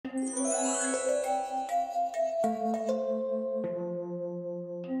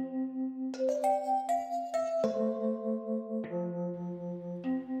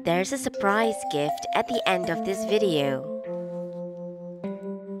There's a surprise gift at the end of this video.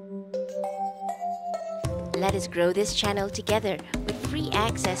 Let us grow this channel together with free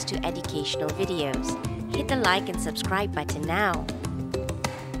access to educational videos. Hit the like and subscribe button now.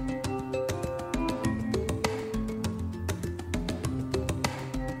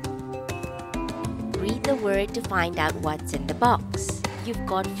 Read the word to find out what's in the box. You've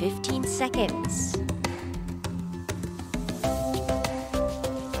got 15 seconds.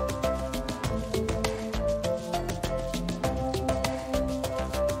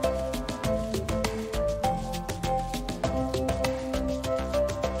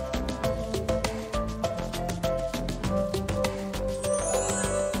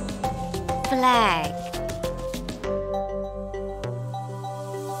 Flag.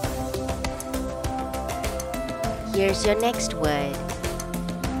 Here's your next word.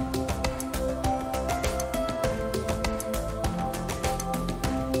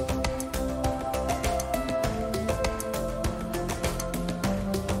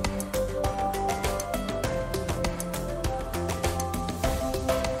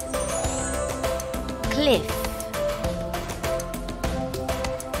 Cliff.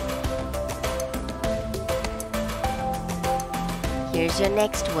 Here's your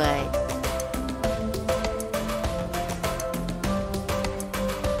next word.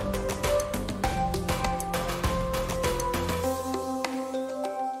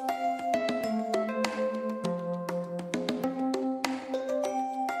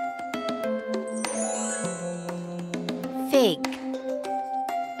 Fig.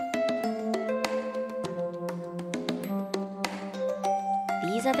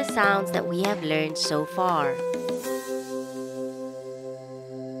 These are the sounds that we have learned so far.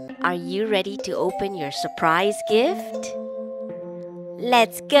 Are you ready to open your surprise gift?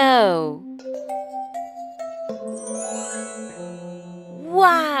 Let's go!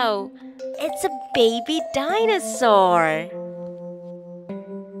 Wow! It's a baby dinosaur!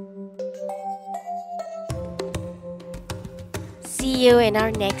 See you in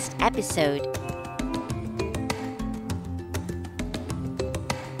our next episode.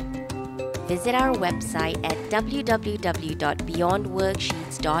 Visit our website at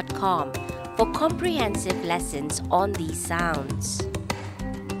www.beyondworksheets.com for comprehensive lessons on these sounds.